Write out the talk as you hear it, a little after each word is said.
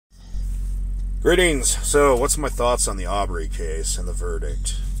Greetings. So, what's my thoughts on the Arbery case and the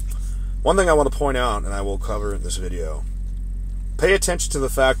verdict? One thing I want to point out, and I will cover in this video, pay attention to the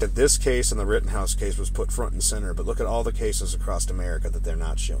fact that this case and the Rittenhouse case was put front and center, but look at all the cases across America that they're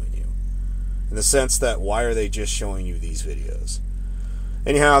not showing you. In the sense that, why are they just showing you these videos?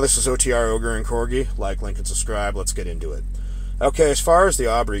 Anyhow, this is OTR Ogre and Corgi. Like, link, and subscribe. Let's get into it. Okay, as far as the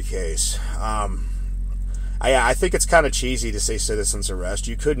Arbery case, I think it's kind of cheesy to say citizen's arrest.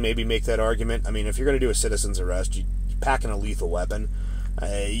 You could maybe make that argument. I mean, if you're going to do a citizen's arrest, you pack in a lethal weapon.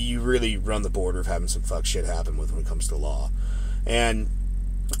 You really run the border of having some fuck shit happen when it comes to law. And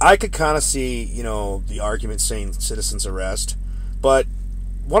I could kind of see, the argument saying citizen's arrest. But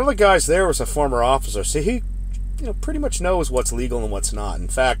one of the guys there was a former officer, so he, pretty much knows what's legal and what's not. In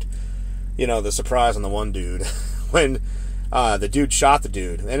fact, the surprise on the one dude when the dude shot the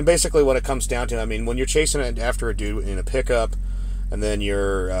dude. And basically what it comes down to, I mean, when you're chasing after a dude in a pickup, and then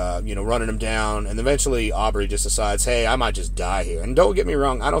you're, running him down, and eventually Arbery just decides, hey, I might just die here. And don't get me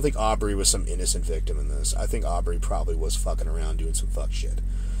wrong, I don't think Arbery was some innocent victim in this. I think Arbery probably was fucking around doing some fuck shit.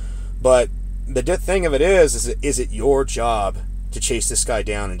 But the thing of it is it your job to chase this guy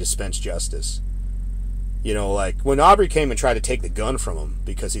down and dispense justice? Like, when Arbery came and tried to take the gun from him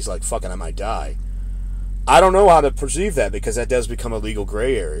because he's like, fucking, I might die, I don't know how to perceive that, because that does become a legal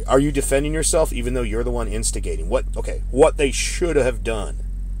gray area. Are you defending yourself even though you're the one instigating? What they should have done.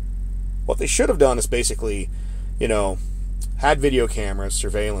 What they should have done is basically, had video cameras,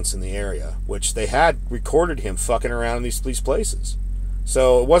 surveillance in the area, which they had recorded him fucking around in these places.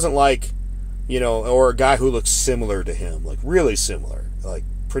 So it wasn't like, or a guy who looks similar to him, like really similar, like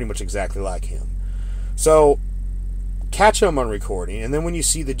pretty much exactly like him. So catch him on recording, and then when you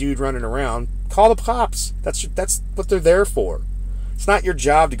see the dude running around, call the cops. That's what they're there for. It's not your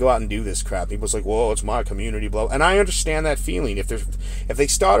job to go out and do this crap. People's like, whoa, it's my community, blah. And I understand that feeling. If they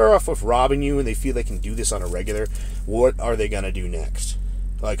start off with robbing you and they feel they can do this on a regular, what are they going to do next?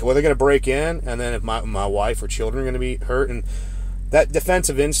 Like, well, they're going to break in, and then if my wife or children are going to be hurt, and that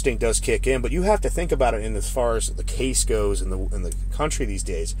defensive instinct does kick in. But you have to think about it in as far as the case goes in the country these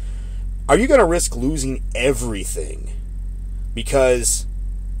days. Are you going to risk losing everything because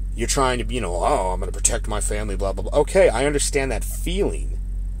you're trying to be, I'm going to protect my family, blah, blah, blah. Okay, I understand that feeling.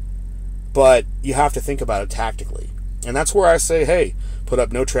 But you have to think about it tactically. And that's where I say, hey, put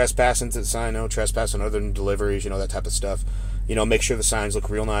up no trespassing sign, no trespassing other than deliveries, that type of stuff. Make sure the signs look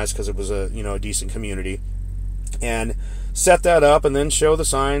real nice because it was a decent community. And set that up, and then show the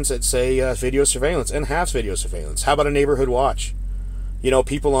signs that say video surveillance, and have video surveillance. How about a neighborhood watch?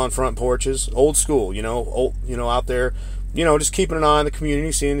 People on front porches, old school, out there, just keeping an eye on the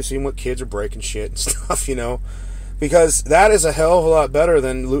community, seeing what kids are breaking shit and stuff, because that is a hell of a lot better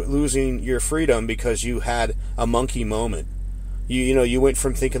than losing your freedom because you had a monkey moment. You went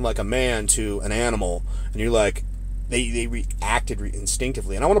from thinking like a man to an animal, and you're like, they reacted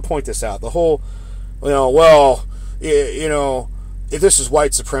instinctively. And I want to point this out. The whole, if this is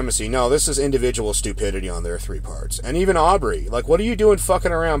white supremacy, no, this is individual stupidity on their three parts. And even Arbery, like, what are you doing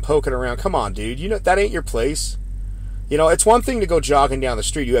fucking around, poking around? Come on, dude, that ain't your place. It's one thing to go jogging down the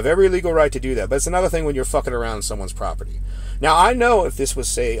street. You have every legal right to do that. But it's another thing when you're fucking around on someone's property. Now, I know if this was,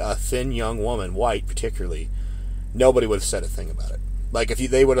 say, a thin young woman, white particularly, nobody would have said a thing about it. Like,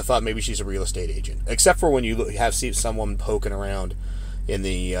 they would have thought maybe she's a real estate agent. Except for when you have seen someone poking around in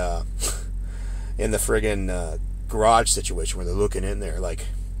the friggin' garage situation where they're looking in there. Like,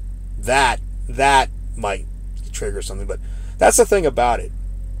 that might trigger something. But that's the thing about it.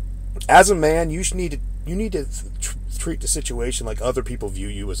 As a man, you need to treat the situation like other people view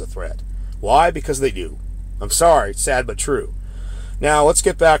you as a threat. Why? Because they do. I'm sorry, it's sad but true. Now, let's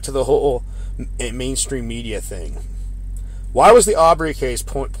get back to the whole mainstream media thing. Why was the Arbery case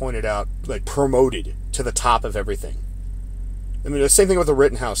pointed out, like, promoted to the top of everything? I mean, the same thing with the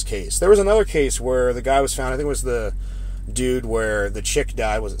Rittenhouse case. There was another case where the guy was found, I think it was the dude where the chick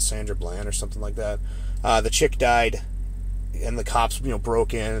died. Was it Sandra Bland or something like that? The chick died, and the cops,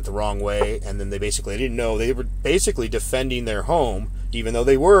 broke in it the wrong way, and then they didn't know. They were basically defending their home, even though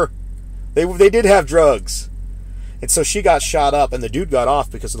they did have drugs. And so she got shot up, and the dude got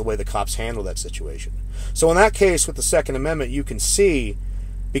off because of the way the cops handled that situation. So in that case, with the Second Amendment, you can see,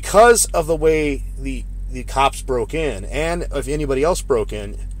 because of the way the cops broke in, and if anybody else broke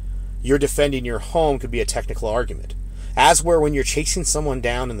in, you're defending your home could be a technical argument. As where when you're chasing someone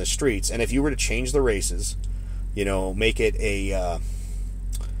down in the streets, and if you were to change the races, make it a,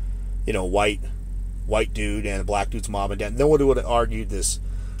 white dude and a black dude's mom and dad, no one would have argued this,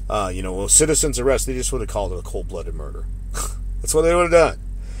 citizen's arrest. They just would have called it a cold-blooded murder. That's what they would have done.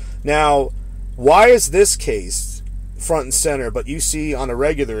 Now, why is this case front and center, but you see on a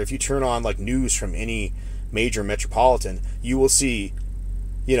regular, if you turn on like news from any major metropolitan, you will see,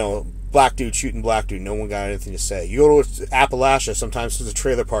 you know, black dude shooting black dude, no one got anything to say. You go to Appalachia, sometimes there's a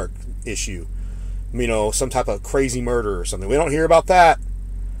trailer park issue, you know, some type of crazy murder or something. We don't hear about that.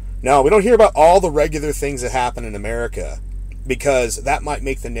 No, we don't hear about all the regular things that happen in America, because that might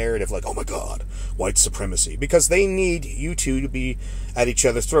make the narrative like, oh my God, white supremacy. Because they need you two to be at each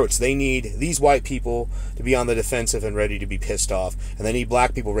other's throats. They need these white people to be on the defensive and ready to be pissed off. And they need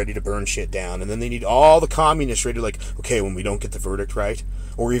black people ready to burn shit down. And then they need all the communists ready to like, okay, when we don't get the verdict right,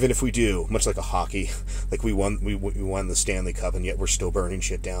 or even if we do, much like a hockey, like we won the Stanley Cup and yet we're still burning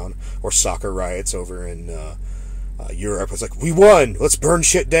shit down. Or soccer riots over in Europe. It's like, we won, let's burn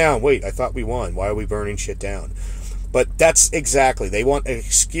shit down. Wait, I thought we won. Why are we burning shit down? But that's exactly, they want an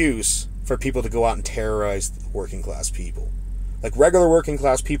excuse for people to go out and terrorize working class people. Like, regular working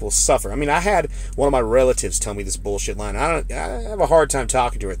class people suffer. I mean, I had one of my relatives tell me this bullshit line. I have a hard time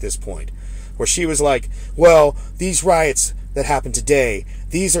talking to her at this point, where she was like, well, these riots that happened today,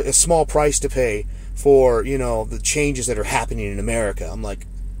 these are a small price to pay for, you know, the changes that are happening in America. I'm like,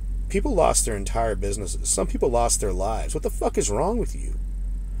 people lost their entire businesses. Some people lost their lives. What the fuck is wrong with you?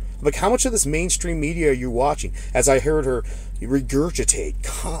 Like, how much of this mainstream media are you watching? As I heard her regurgitate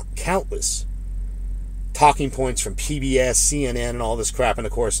countless talking points from PBS, CNN, and all this crap. And,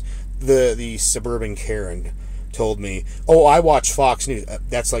 of course, the suburban Karen told me, oh, I watch Fox News.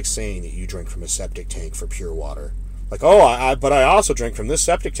 That's like saying that you drink from a septic tank for pure water. Like, oh, but I also drink from this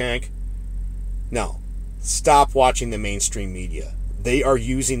septic tank. No. Stop watching the mainstream media. They are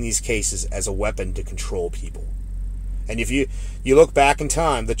using these cases as a weapon to control people. And if you look back in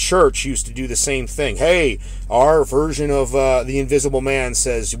time, the church used to do the same thing. Hey, our version of the Invisible Man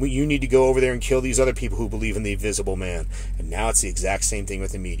says you need to go over there and kill these other people who believe in the Invisible Man. And now it's the exact same thing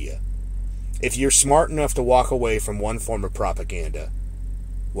with the media. If you're smart enough to walk away from one form of propaganda,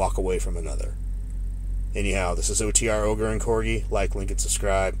 walk away from another. Anyhow, this is OTR Ogre and Corgi. Like, link, and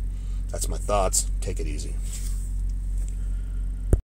subscribe. That's my thoughts. Take it easy.